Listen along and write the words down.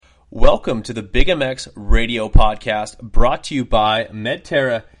Welcome to the Big MX Radio Podcast, brought to you by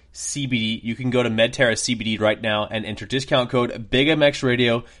Medterra CBD. You can go to Medterra CBD right now and enter discount code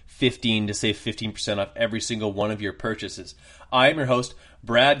BigMXRadio15 to save 15% off every single one of your purchases. I am your host,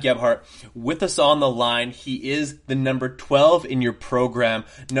 Brad Gebhart. With us on the line, he is the number 12 in your program,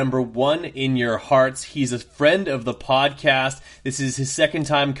 number 1 in your hearts. He's a friend of the podcast. This is his second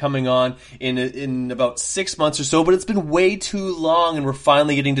time coming on in about 6 months or so, but it's been way too long, and we're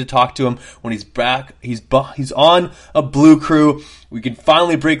finally getting to talk to him when he's back. He's on a Blue Crew. We can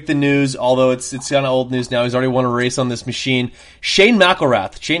finally break the news, although it's kind of old news now. He's already won a race on this machine. Shane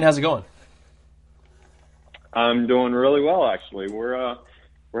McElrath. Shane, how's it going? I'm doing really well, actually. We're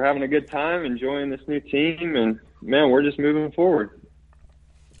having a good time, enjoying this new team, and man, we're just moving forward.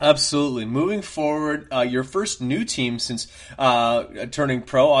 Absolutely. Moving forward, your first new team since turning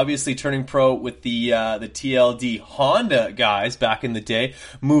pro, obviously turning pro with the TLD Honda guys back in the day,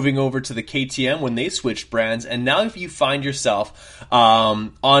 moving over to the KTM when they switched brands, and now if you find yourself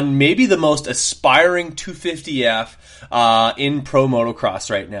on maybe the most aspiring 250F in pro motocross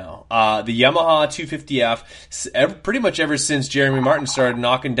right now. The Yamaha 250F, pretty much ever since Jeremy Martin started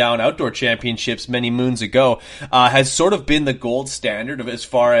knocking down outdoor championships many moons ago, has sort of been the gold standard of as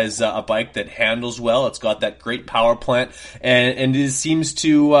far as a bike that handles well. It's got that great power plant, and it seems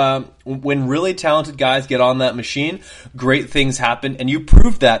to, when really talented guys get on that machine, great things happen. And you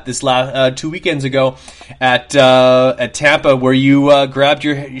proved that this last 2 weekends ago at Tampa, where you grabbed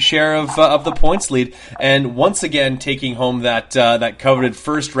your share of the points lead, and once again taking home that coveted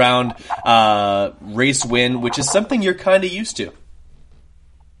first round race win, which is something you're kind of used to.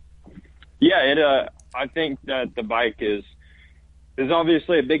 Yeah, I think that the bike is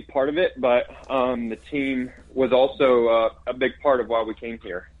obviously a big part of it, but the team was also a big part of why we came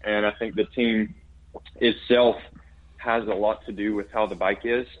here. And I think the team itself has a lot to do with how the bike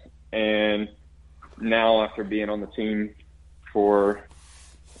is. And now, after being on the team for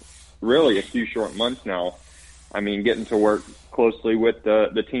really a few short months now, I mean, getting to work closely with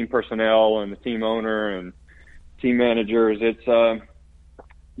the team personnel and the team owner and team managers, it's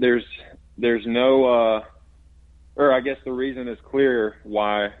there's no or I guess the reason is clear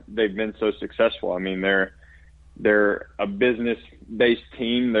why they've been so successful. I mean, they're a business-based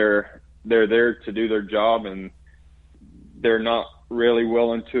team. They're there to do their job, and they're not really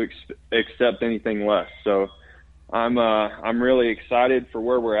willing to accept anything less. So I'm really excited for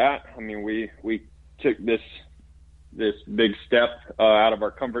where we're at. I mean, we took this big step out of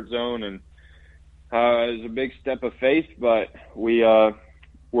our comfort zone, and it was a big step of faith. But we're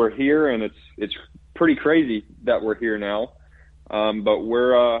here, and it's pretty crazy that we're here now, but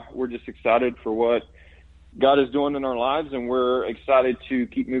we're just excited for what God is doing in our lives, and we're excited to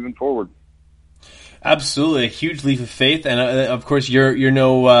keep moving forward. Absolutely, a huge leap of faith, and of course you're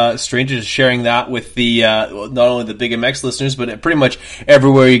no stranger to sharing that with the not only the Big MX listeners, but pretty much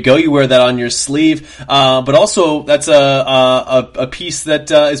everywhere you go, you wear that on your sleeve. But also that's a piece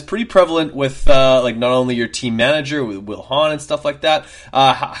that is pretty prevalent with like not only your team manager with Will Hahn and stuff like that.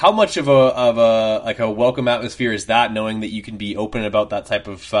 How much of a welcome atmosphere is that, knowing that you can be open about that type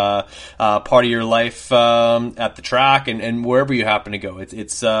of part of your life at the track and wherever you happen to go?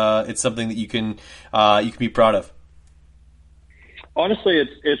 It's something that you can be proud of. Honestly,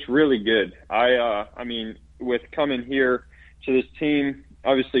 it's really good. I mean, with coming here to this team,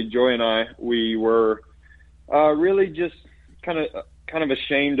 obviously Joy and I, we were really just kind of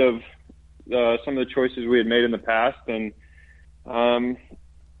ashamed of some of the choices we had made in the past, and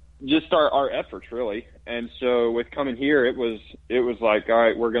just our efforts really. And so with coming here, it was like, all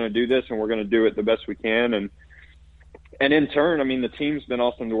right, we're going to do this, and we're going to do it the best we can. And in turn, I mean, the team's been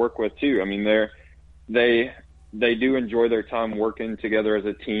awesome to work with too. I mean, they do enjoy their time working together as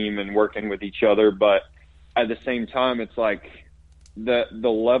a team and working with each other, but at the same time, it's like the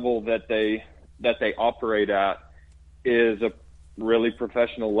level that they operate at is a really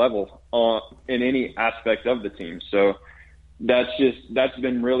professional level in any aspect of the team. So that's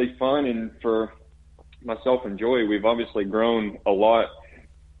been really fun, and for myself and Joy, we've obviously grown a lot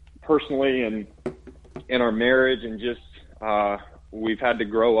personally and in our marriage, and just we've had to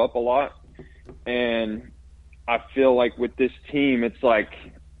grow up a lot. And I feel like with this team, it's like,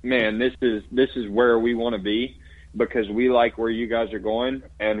 man, this is where we want to be, because we like where you guys are going,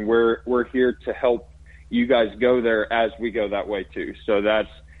 and we're here to help you guys go there as we go that way too. So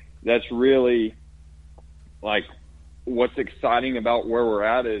that's really like what's exciting about where we're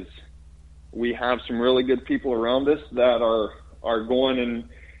at, is we have some really good people around us that are going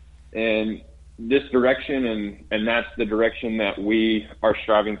in this direction, and that's the direction that we are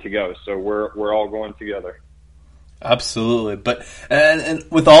striving to go. So we're all going together. Absolutely, but and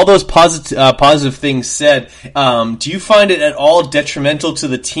with all those positive things said, do you find it at all detrimental to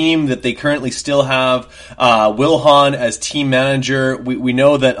the team that they currently still have Will Hahn as team manager? We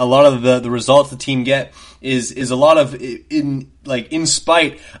know that a lot of the results the team get is a lot of in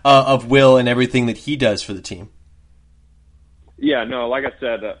spite of Will and everything that he does for the team. Yeah, no, like I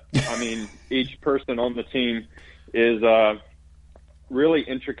said, I mean, each person on the team is really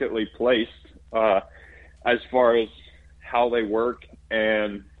intricately placed as far as how they work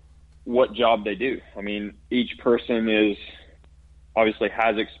and what job they do. I mean, each person obviously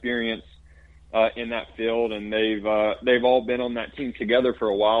has experience in that field, and they've all been on that team together for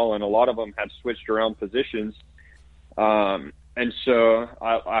a while, and a lot of them have switched around positions. And so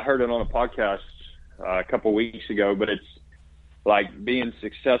I heard it on a podcast a couple weeks ago, but it's like being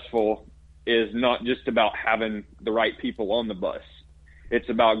successful is not just about having the right people on the bus. It's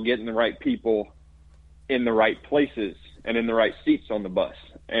about getting the right people in the right places and in the right seats on the bus.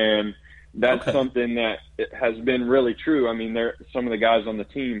 And that's something that has been really true. I mean, some of the guys on the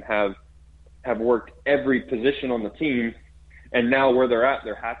team have worked every position on the team, and now where they're at,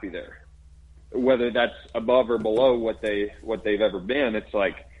 they're happy there. Whether that's above or below what they've ever been, it's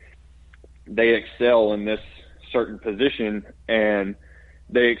like they excel in this certain position, and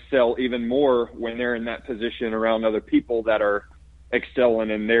they excel even more when they're in that position around other people that are excelling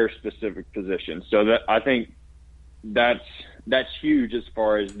in their specific position. So that, I think that's huge as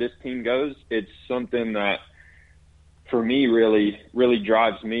far as this team goes. It's something that for me really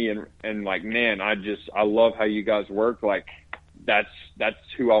drives me, and like, man, I love how you guys work. Like that's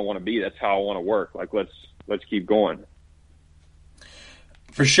who I want to be. That's how I want to work. Like let's keep going.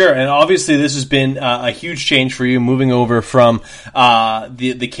 For sure, and obviously this has been a huge change for you, moving over from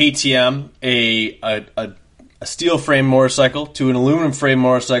the KTM, a steel frame motorcycle, to an aluminum frame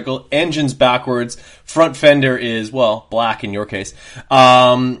motorcycle. Engines backwards, front fender is black in your case.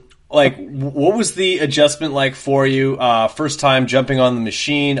 Like, what was the adjustment like for you? First time jumping on the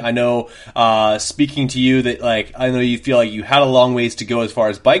machine. I know, speaking to you, that I know you feel like you had a long ways to go as far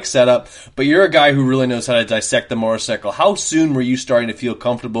as bike setup, but you're a guy who really knows how to dissect the motorcycle. How soon were you starting to feel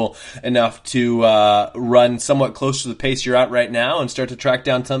comfortable enough to run somewhat close to the pace you're at right now and start to track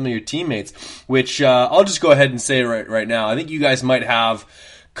down some of your teammates? Which I'll just go ahead and say right now, I think you guys might have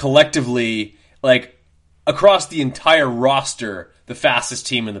collectively, across the entire roster, the fastest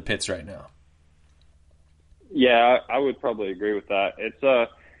team in the pits right now. Yeah, I would probably agree with that. It's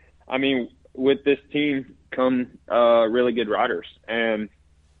I mean, with this team come really good riders, and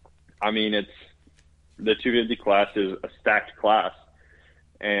I mean, it's the 250 class is a stacked class,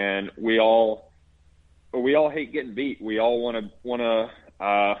 and we all hate getting beat. We all want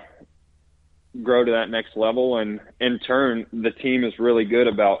to grow to that next level, and in turn, the team is really good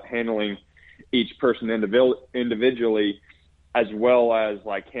about handling each person individually, as well as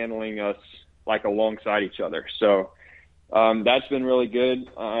handling us alongside each other. So that's been really good.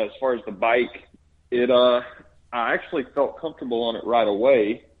 As far as the bike, I actually felt comfortable on it right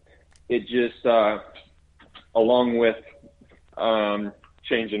away. It just, along with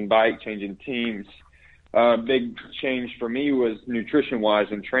changing bike, changing teams, big change for me was nutrition-wise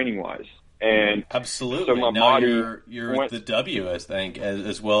and training-wise. And absolutely. So my now body you're with the W, I think,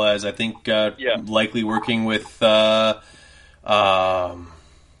 as well as I think likely working with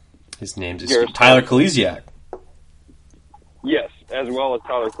his name's Tyler Kolesiak. Yes, as well as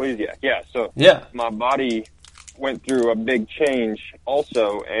Tyler Kolesiak. Yeah, so my body went through a big change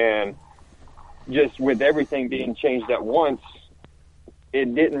also, and just with everything being changed at once,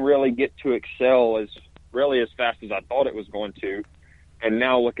 it didn't really get to excel as fast as I thought it was going to. And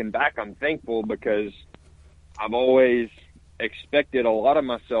now looking back, I'm thankful, because I've always expected a lot of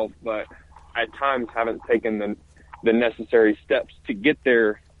myself, but at times haven't taken the necessary steps to get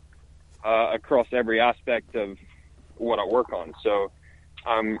there across every aspect of what I work on. So,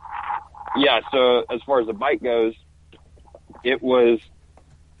 so as far as the bike goes, it was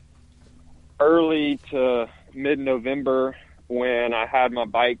early to mid-November when I had my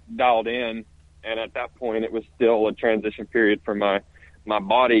bike dialed in, and at that point it was still a transition period for my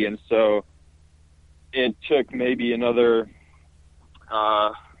body, and so it took maybe another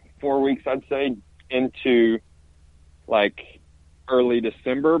 4 weeks, I'd say, into early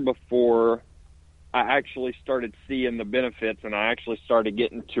December before I actually started seeing the benefits, and I actually started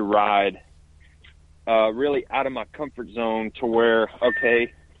getting to ride really out of my comfort zone, to where,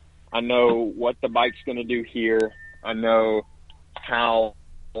 okay, I know what the bike's going to do here. I know how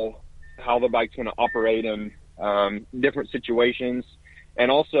the bike's going to operate in different situations, and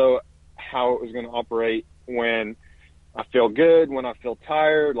also how it was going to operate when I feel good, when I feel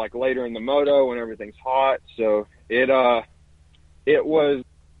tired, later in the moto when everything's hot. So It was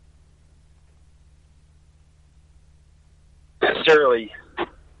necessarily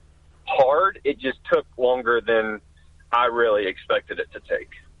hard. It just took longer than I really expected it to take.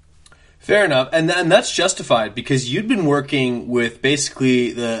 Fair enough, and that's justified because you'd been working with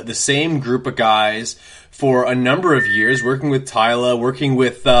basically the same group of guys for a number of years, working with Tyler, working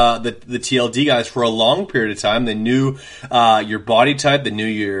with the TLD guys for a long period of time. They knew your body type, they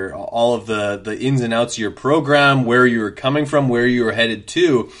knew all of the ins and outs of your program, where you were coming from, where you were headed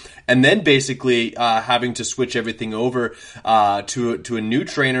to. And then basically having to switch everything over to a new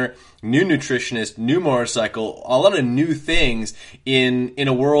trainer, new nutritionist, new motorcycle, a lot of new things in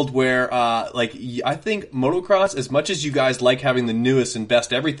a world where, I think motocross, as much as you guys like having the newest and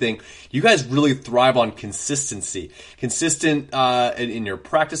best everything, you guys really thrive on consistency. Consistent in your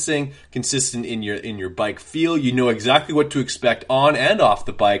practicing, consistent in your bike feel. You know exactly what to expect on and off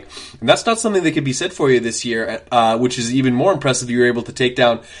the bike. And that's not something that could be said for you this year, which is even more impressive. You were able to take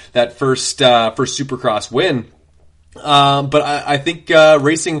down that first Supercross win. But I think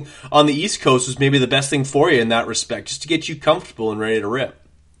racing on the East Coast was maybe the best thing for you in that respect, just to get you comfortable and ready to rip.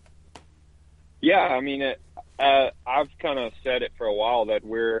 Yeah, I mean, I've kind of said it for a while that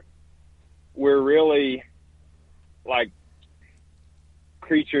we're really like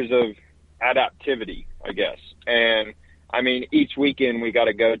creatures of adaptivity, I guess. And I mean, each weekend we got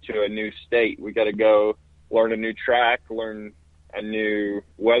to go to a new state. We got to go learn a new track, learn a new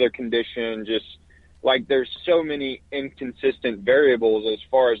weather condition, just like there's so many inconsistent variables as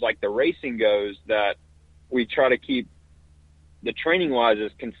far as like the racing goes that we try to keep the training wise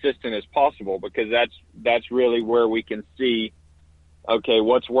as consistent as possible, because that's really where we can see, okay,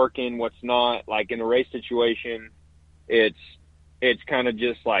 what's working, what's not. Like in a race situation, it's kind of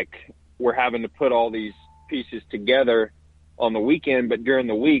just like we're having to put all these pieces together on the weekend, but during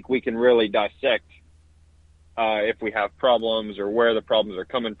the week we can really dissect if we have problems or where the problems are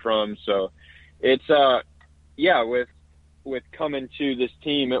coming from. So it's with coming to this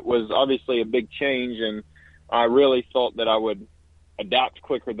team, it was obviously a big change, and I really thought that I would adapt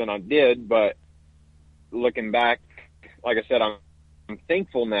quicker than I did. But looking back, like I said, I'm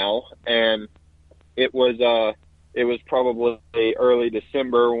thankful now. And it was probably early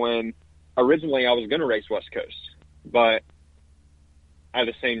December when originally I was going to race West Coast, but at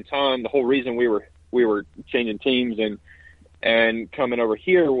the same time, the whole reason we were changing teams and coming over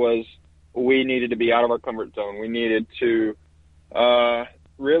here was we needed to be out of our comfort zone. We needed to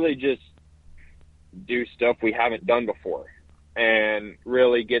really just do stuff we haven't done before and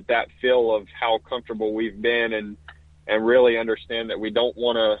really get that feel of how comfortable we've been and really understand that we don't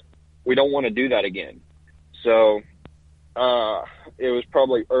want to do that again. So it was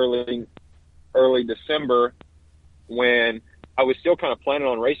probably early December when I was still kind of planning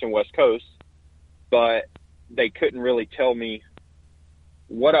on racing West Coast, but they couldn't really tell me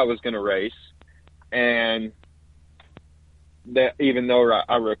what I was going to race. And that even though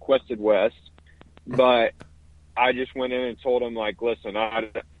I requested West, but I just went in and told them, like, listen, I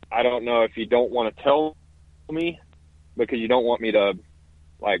don't know if you don't want to tell me because you don't want me to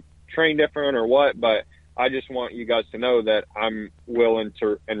like train different or what, but I just want you guys to know that I'm willing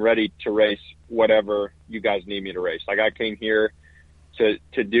to and ready to race whatever you guys need me to race. Like, I came here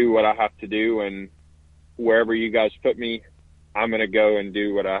to do what I have to do, and wherever you guys put me, I'm going to go and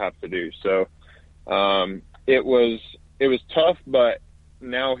do what I have to do. So it was tough, but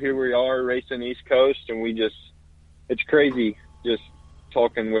now here we are racing East Coast, and it's crazy just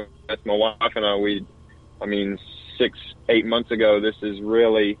talking with my wife and I mean, 6-8 months ago, this is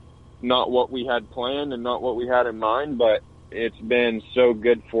really not what we had planned and not what we had in mind, but it's been so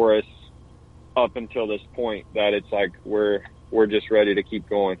good for us up until this point that it's like we're just ready to keep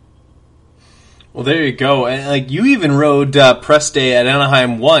going. Well, there you go. And like, you even rode press day at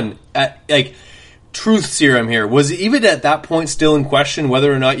Anaheim 1. Like, truth serum here. Was it even at that point still in question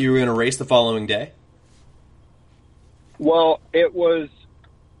whether or not you were going to race the following day? Well, it was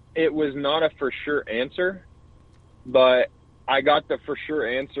not a for sure answer, but I got the for sure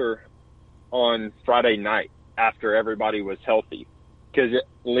answer on Friday night after everybody was healthy. Because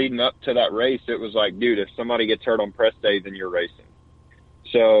leading up to that race, it was like, dude, if somebody gets hurt on press day, then you're racing.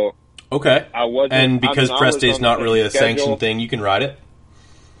 So okay, I wasn't. And because press day is not really a schedule. sanctioned thing, you can ride it.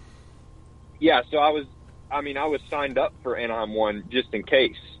 Yeah, so I was signed up for Anaheim 1 just in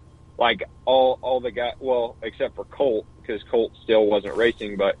case. Like all the guys, well, except for Colt, because Colt still wasn't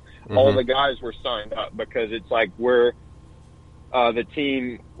racing, but all the guys were signed up because it's like the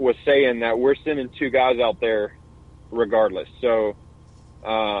team was saying that we're sending 2 guys out there regardless. So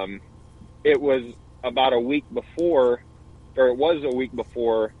it was about a week before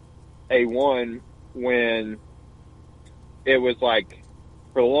A1 when it was like,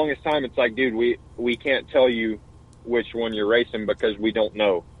 for the longest time, it's like, dude, we can't tell you which one you're racing because we don't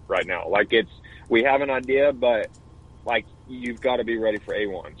know right now. Like, we have an idea, but like, you've got to be ready for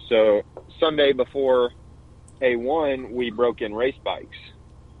A1. So Sunday before A1, we broke in race bikes.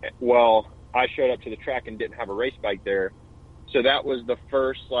 Well, I showed up to the track and didn't have a race bike there. So that was the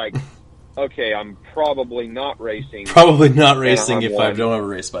first, like, okay, I'm probably not racing. Probably not racing if I don't have a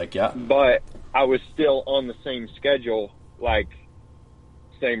race bike, yeah. But I was still on the same schedule, like,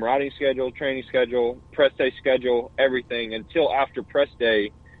 same riding schedule, training schedule, press day schedule, everything, until after press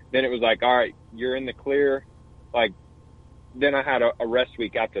day. Then it was like, all right, you're in the clear. Like, then I had a rest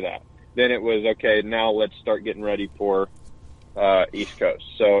week after that. Then it was, okay, now let's start getting ready for East Coast.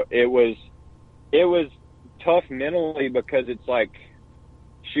 So it was tough mentally because it's like,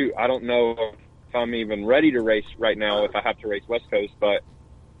 shoot, I don't know if I'm even ready to race right now if I have to race West Coast. But,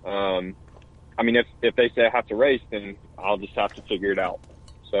 I mean, if they say I have to race, then I'll just have to figure it out.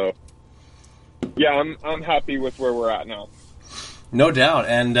 So, yeah, I'm happy with where we're at now. No doubt.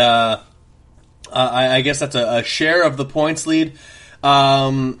 And I guess that's a share of the points lead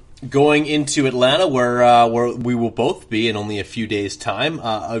going into Atlanta, where we will both be in only a few days' time.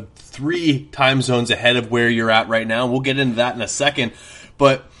 3 time zones ahead of where you're at right now. We'll get into that in a second.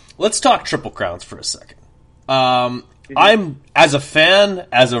 But let's talk Triple Crowns for a second. I'm, as a fan,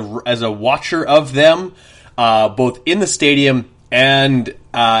 as a watcher of them, both in the stadium and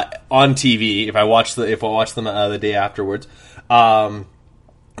on TV, if I watch them the day afterwards.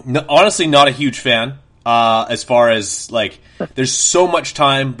 Honestly, not a huge fan. As far as, like, there's so much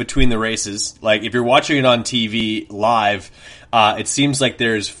time between the races. Like, if you're watching it on TV live, it seems like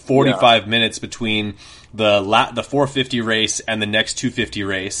there's 45 minutes between the 450 race and the next 250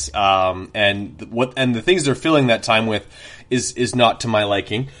 race. And the things they're filling that time with is not to my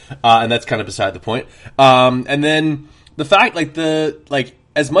liking. And that's kind of beside the point. And then the fact,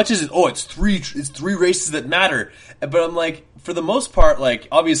 as much as it's three races that matter, but I'm like, for the most part, like,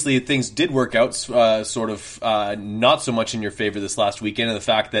 obviously things did work out sort of not so much in your favor this last weekend, and the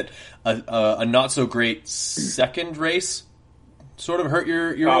fact that a not so great second race sort of hurt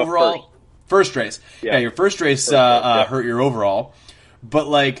your overall first race. Yeah, your first race hurt your overall. But,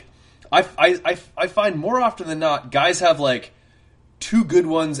 like, I find more often than not, guys have, like, 2 good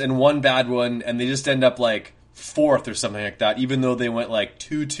ones and 1 bad one, and they just end up, like, 4th or something like that, even though they went, like,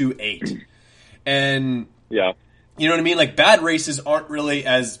 2-2-8. And yeah, you know what I mean? Like, bad races aren't really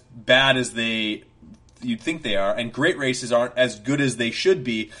as bad as you'd think they are, and great races aren't as good as they should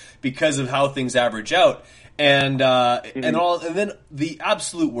be because of how things average out. And and then the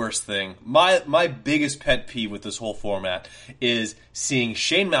absolute worst thing, my biggest pet peeve with this whole format is seeing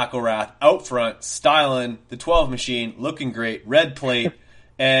Shane McElrath out front, styling the 12 machine, looking great, red plate,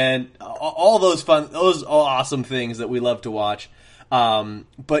 and all those awesome things that we love to watch.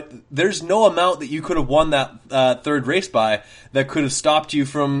 But there's no amount that you could have won that third race by that could have stopped you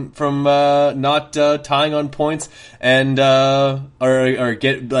from not tying on points and or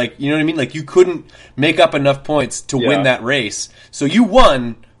get, like, you know what I mean? Like, you couldn't make up enough points to win that race. So you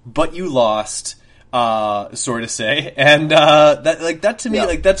won, but you lost, sort of say. And that to me,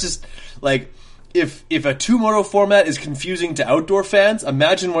 like, that's just like, If a two-moto format is confusing to outdoor fans,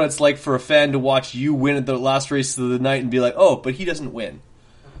 imagine what it's like for a fan to watch you win at the last race of the night and be like, oh, but he doesn't win.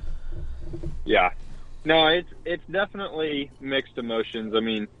 Yeah. No, it's definitely mixed emotions. I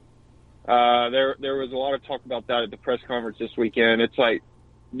mean, there was a lot of talk about that at the press conference this weekend. It's like,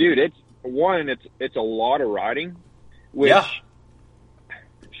 dude, it's a lot of riding, which,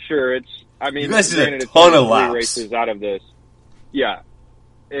 sure, I mean, you guys did a ton of laps. 3 races out of this. Yeah.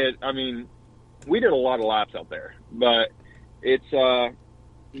 We did a lot of laps out there, but it's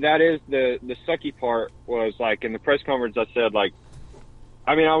that is the sucky part. Was, like, in the press conference I said, like,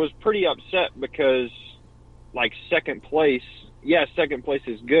 I mean, I was pretty upset because, like, second place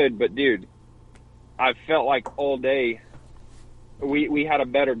is good, but dude, I felt like all day we had a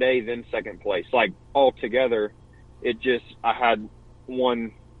better day than second place. Like, all together, I had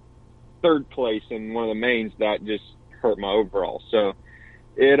one third place in one of the mains that just hurt my overall. So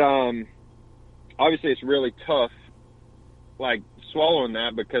it obviously it's really tough, like, swallowing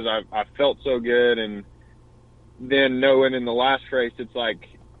that, because I felt so good, and then knowing in the last race it's like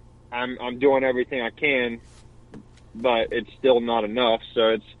I'm doing everything I can, but it's still not enough. So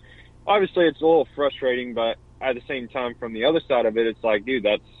it's a little frustrating, but at the same time, from the other side of it, it's like, dude,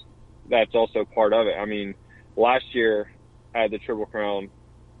 that's also part of it. I mean, last year at the Triple Crown,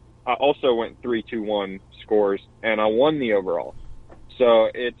 I also went 3-2-1 scores, and I won the overall. So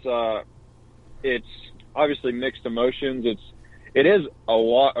it's obviously mixed emotions. It is a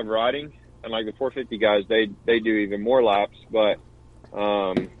lot of riding, and like the 450 guys, they do even more laps. But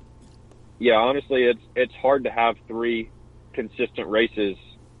yeah, honestly, it's hard to have 3 consistent races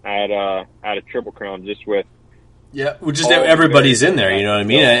at a Triple Crown just with. Yeah, just everybody's in there, you know what I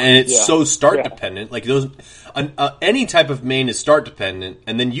mean? And it's so start dependent. Like those, any type of main is start dependent,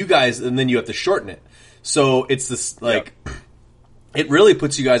 and then you have to shorten it. So it's this it really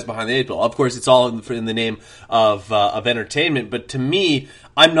puts you guys behind the 8 ball. Of course, it's all in the name of entertainment. But to me,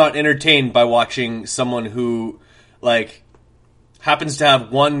 I'm not entertained by watching someone who like happens to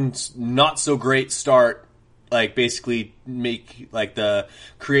have one not so great start. Like basically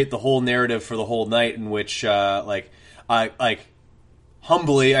create the whole narrative for the whole night in which humbly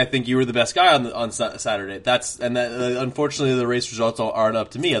I think you were the best guy on Saturday. Unfortunately the race results aren't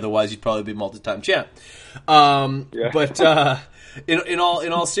up to me. Otherwise you'd probably be multi-time champ. But in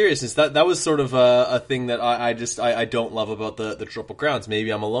all seriousness, that was sort of a thing that I don't love about the Triple Crowns.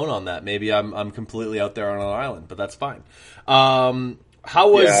 Maybe I'm alone on that. Maybe I'm completely out there on an island, but that's fine.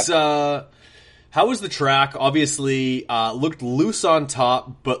 How was the track? Obviously, looked loose on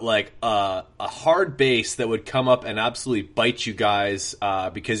top, but like a hard base that would come up and absolutely bite you guys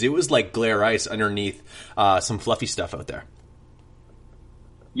because it was like glare ice underneath some fluffy stuff out there.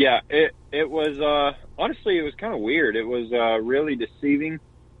 Yeah, it was honestly it was kind of weird. It was really deceiving.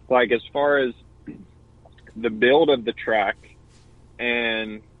 Like as far as the build of the track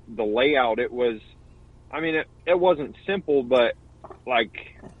and the layout, it was. I mean, it wasn't simple, but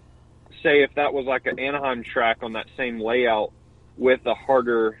like. Say if that was like an Anaheim track on that same layout with a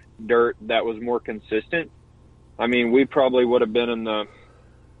harder dirt that was more consistent, I mean, we probably would have been in the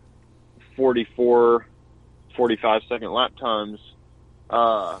 44, 45 second lap times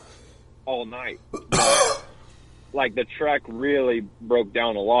all night. But, like the track really broke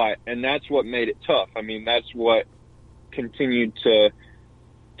down a lot, and that's what made it tough. I mean, that's what continued to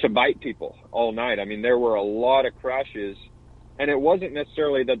bite people all night. I mean, there were a lot of crashes. And it wasn't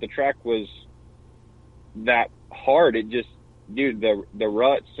necessarily that the track was that hard. It just, dude, the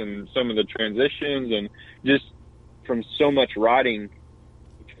ruts and some of the transitions and just from so much riding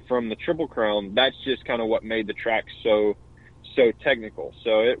from the Triple Crown, that's just kind of what made the track so technical.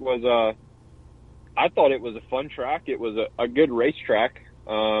 So it was, I thought it was a fun track. It was a good racetrack.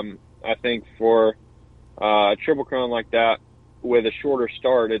 I think for a Triple Crown like that with a shorter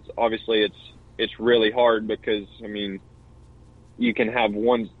start, it's really hard because, I mean, you can have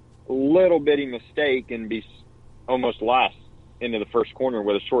one little bitty mistake and be almost last into the first corner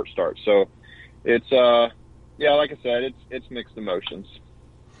with a short start. So it's, like I said, it's mixed emotions.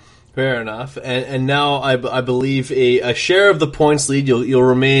 Fair enough. And now I believe a share of the points lead. You'll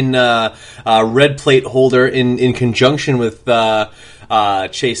remain red plate holder in conjunction with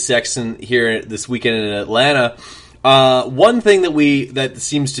Chase Sexton here this weekend in Atlanta. One thing that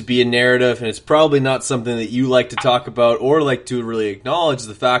seems to be a narrative, and it's probably not something that you like to talk about or like to really acknowledge, is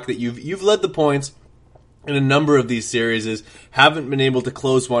the fact that you've led the points in a number of these series, haven't been able to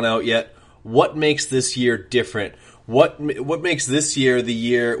close one out yet. What makes this year different? What makes this year the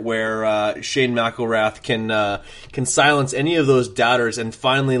year where Shane McElrath can silence any of those doubters and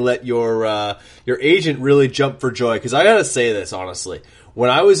finally let your agent really jump for joy? Because I gotta say this honestly, when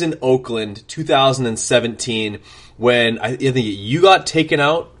I was in Oakland, 2017. When I think you got taken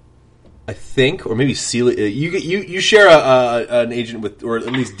out, I think, or maybe Sealy. You share an agent with, or at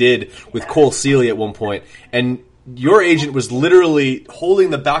least did, with Cole Sealy at one point, and your agent was literally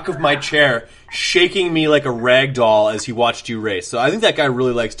holding the back of my chair, shaking me like a rag doll as he watched you race. So I think that guy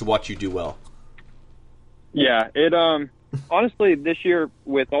really likes to watch you do well. Yeah, it honestly this year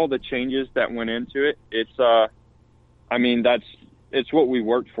with all the changes that went into it, it's I mean it's what we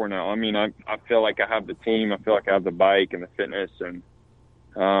worked for now. I mean, I feel like I have the team. I feel like I have the bike and the fitness.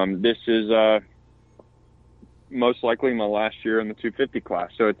 And this is most likely my last year in the 250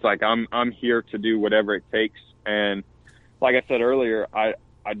 class. So it's like I'm here to do whatever it takes. And like I said earlier, I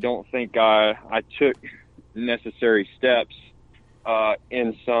don't think I took necessary steps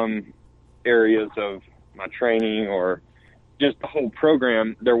in some areas of my training or just the whole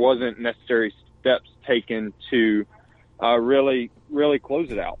program. There wasn't necessary steps taken to really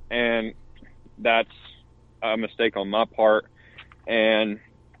close it out. And that's a mistake on my part. And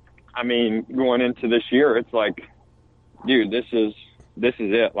I mean, going into this year, it's like, dude, this is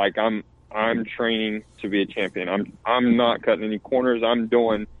it. Like I'm training to be a champion. I'm not cutting any corners. I'm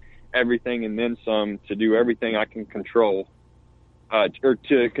doing everything and then some to do everything I can control, or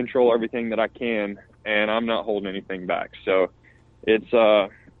to control everything that I can. And I'm not holding anything back. So it's,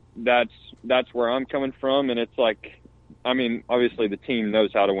 that's where I'm coming from. And it's like, I mean, obviously the team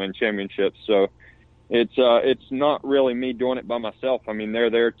knows how to win championships, so it's not really me doing it by myself. I mean, they're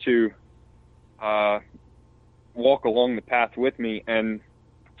there to walk along the path with me and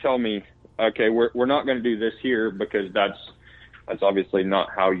tell me, okay, we're not going to do this here because that's obviously not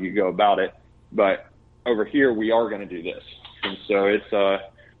how you go about it. But over here, we are going to do this. And so it's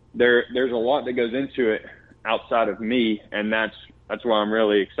there's a lot that goes into it outside of me, and that's why I'm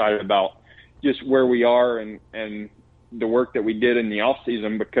really excited about just where we are and the work that we did in the off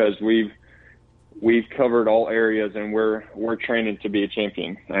season, because we've covered all areas and we're training to be a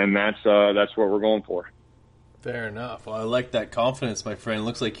champion, and that's what we're going for. Fair enough. Well, I like that confidence, my friend.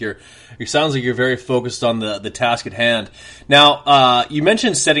 Looks like it sounds like you're very focused on the task at hand. Now, you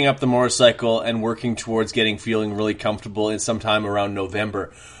mentioned setting up the motorcycle and working towards feeling really comfortable in sometime around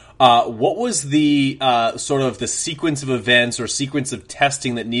November. What was the sort of the sequence of events or sequence of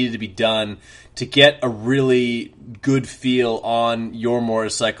testing that needed to be done to get a really good feel on your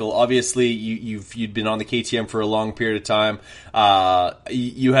motorcycle? Obviously, you'd been on the KTM for a long period of time.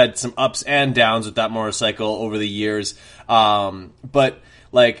 You had some ups and downs with that motorcycle over the years. But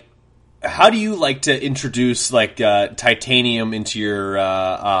like, how do you like to introduce titanium into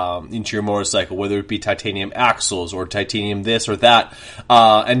your motorcycle, whether it be titanium axles or titanium this or that?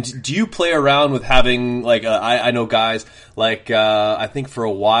 And do you play around with having I know guys I think for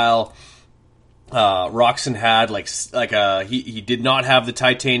a while Roczen had he did not have the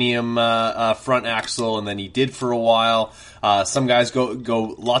titanium front axle, and then he did for a while. Some guys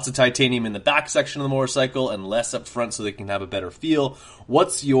go lots of titanium in the back section of the motorcycle and less up front so they can have a better feel.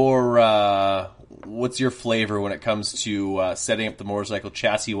 What's your flavor when it comes to setting up the motorcycle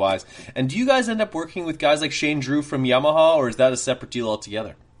chassis wise? And do you guys end up working with guys like Shane Drew from Yamaha, or is that a separate deal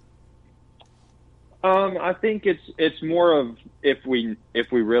altogether? I think it's more of if we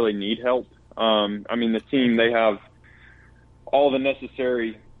really need help. The team, they have all the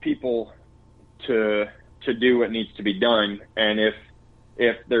necessary people to do what needs to be done. And if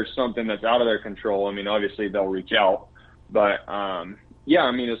there's something that's out of their control, obviously they'll reach out. But,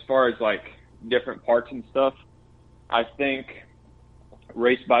 as far as different parts and stuff, I think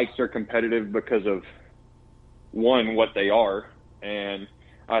race bikes are competitive because of, one, what they are. And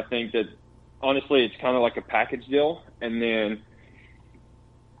I think that honestly, it's kind of like a package deal. And then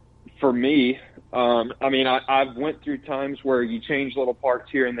for me, I've went through times where you change little parts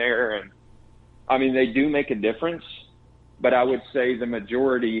here and there, and they do make a difference, but I would say the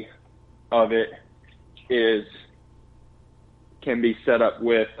majority of it can be set up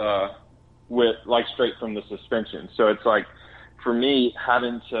with straight from the suspension. So it's for me,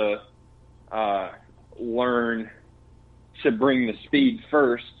 having to learn to bring the speed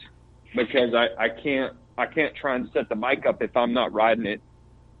first, because I can't try and set the bike up if I'm not riding it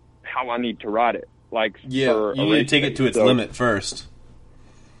how I need to ride it. You need to take it to its limit first.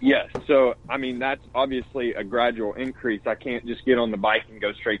 Yes. So, that's obviously a gradual increase. I can't just get on the bike and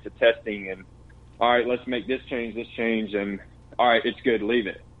go straight to testing and, all right, let's make this change, and, all right, it's good, leave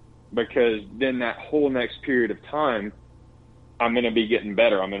it. Because then that whole next period of time, I'm going to be getting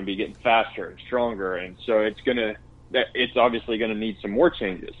better. I'm going to be getting faster and stronger. And so it's obviously going to need some more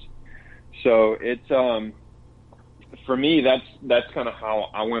changes. So it's, for me, that's kind of how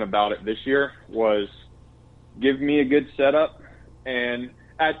I went about it this year, was give me a good setup. And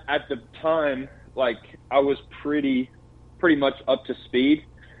at the time, I was pretty much up to speed.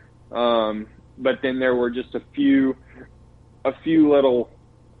 But then there were just a few little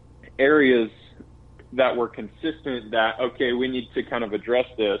areas that were consistent that, okay, we need to kind of address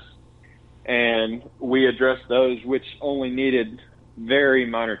this. And we addressed those, which only needed very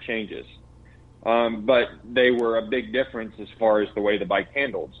minor changes. But they were a big difference as far as the way the bike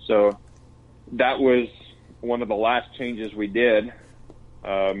handled. So that was one of the last changes we did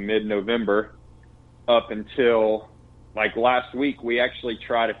mid-November up until last week. We actually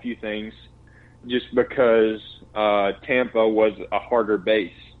tried a few things just because Tampa was a harder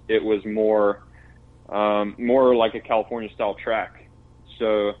base. It was more like a California-style track.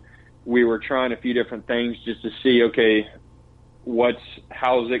 So we were trying a few different things just to see, okay,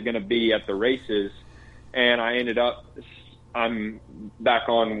 how's it going to be at the races? And I'm back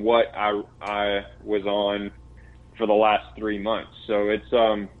on what I was on for the last 3 months. So it's,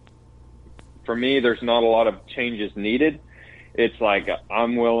 for me, there's not a lot of changes needed. It's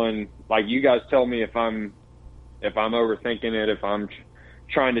I'm willing, you guys tell me if I'm overthinking it, if I'm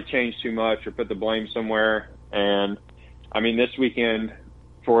trying to change too much or put the blame somewhere. And this weekend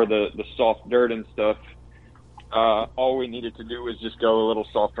for the soft dirt and stuff, all we needed to do was just go a little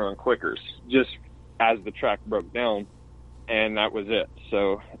softer on clickers, just as the track broke down, and that was it.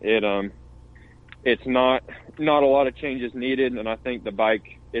 So it's not a lot of changes needed, and I think the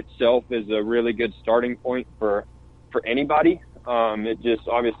bike itself is a really good starting point for anybody. It just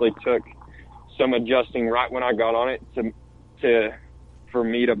obviously took some adjusting right when I got on it for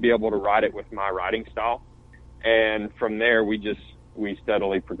me to be able to ride it with my riding style. And from there, we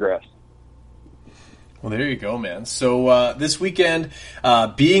steadily progressed. Well, there you go, man. So this weekend,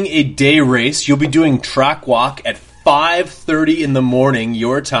 being a day race, you'll be doing track walk at 5:30 in the morning,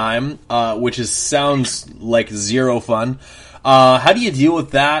 your time, which sounds like zero fun. How do you deal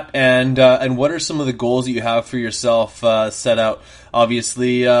with that, and what are some of the goals that you have for yourself set out?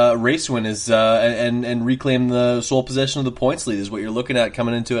 Obviously, race win is and reclaim the sole possession of the points lead is what you're looking at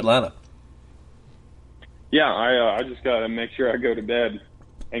coming into Atlanta. Yeah, I just got to make sure I go to bed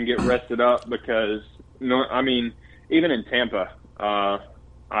and get rested up because, even in Tampa,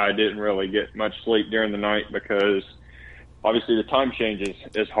 I didn't really get much sleep during the night because obviously the time change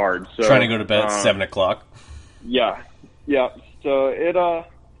is hard. So trying to go to bed at 7 o'clock. Yeah. So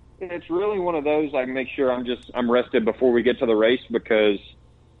it's really one of those. I make sure I'm rested before we get to the race because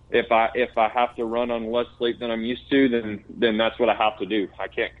if I have to run on less sleep than I'm used to, then that's what I have to do. I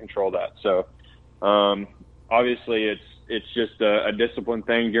can't control that. So obviously it's just a discipline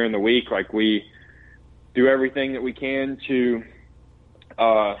thing during the week. Like we do everything that we can to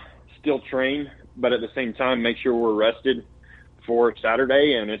still train, but at the same time make sure we're rested for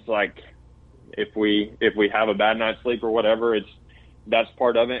Saturday. And it's like if we have a bad night's sleep or whatever, that's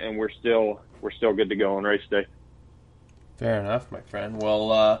part of it, and we're still good to go on race day. Fair enough, my friend.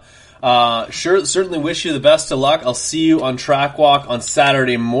 Well, certainly wish you the best of luck. I'll see you on track walk on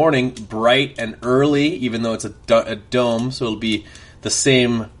Saturday morning, bright and early, even though it's a dome, so it'll be the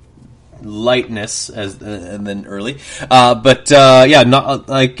same lightness as and then early. Not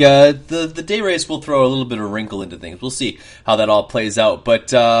like the day race will throw a little bit of a wrinkle into things. We'll see how that all plays out.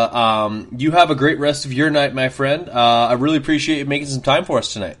 But you have a great rest of your night, my friend. I really appreciate you making some time for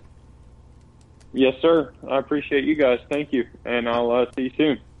us tonight. Yes, sir. I appreciate you guys. Thank you, and I'll see you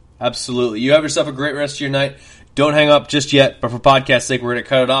soon. Absolutely. You have yourself a great rest of your night. Don't hang up just yet, but for podcast sake, we're going to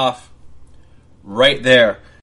cut it off right there.